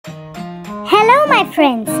my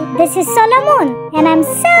friends, this is SolloMoon and I'm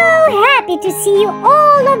so happy to see you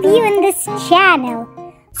all of you in this channel.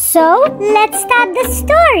 So, let's start the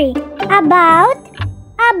story about,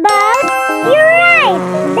 you're right,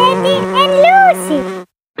 Betty and Lucy.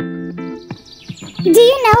 Do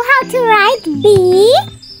you know how to write B?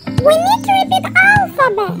 We need to repeat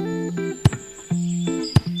alphabet.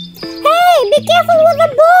 Hey, be careful with the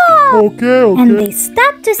ball! Okay. And they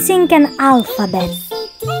start to sing an alphabet.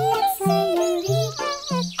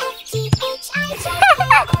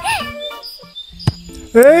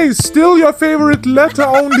 Hey, still your favorite letter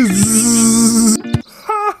only Z.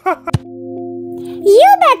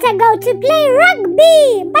 You better go to play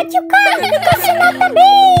rugby, but you can't because you're not a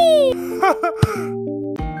bee.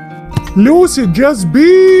 Lucy, just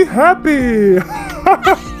be happy.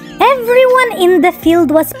 Everyone in the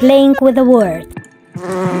field was playing with the word.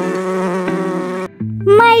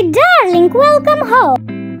 My darling, welcome home.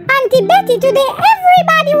 Auntie Betty, today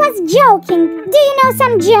everybody was joking. Do you know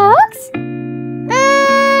some jokes?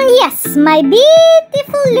 Yes, my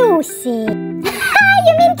beautiful Lucy.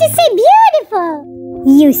 You mean to say beautiful?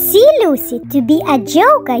 You see, Lucy, to be a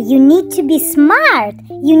joker, you need to be smart.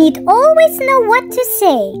 You need always know what to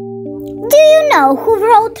say. Do you know who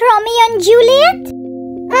wrote Romeo and Juliet?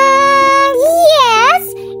 Yes,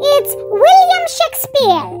 it's William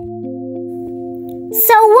Shakespeare.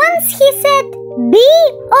 So once he said, be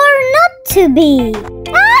or not to be.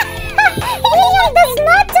 William does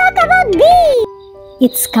not talk about be.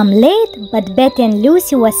 It's come late, but Betty and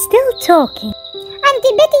Lucy were still talking.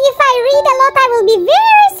 Auntie Betty, if I read a lot, I will be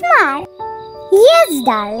very smart. Yes,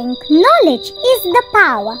 darling, knowledge is the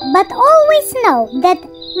power, but always know that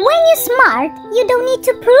when you're smart, you don't need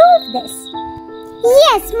to prove this.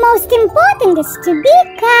 Yes, most important is to be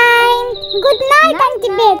kind. Good night,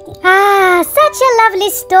 Auntie Betty. Such a lovely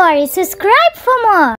story. Subscribe for more.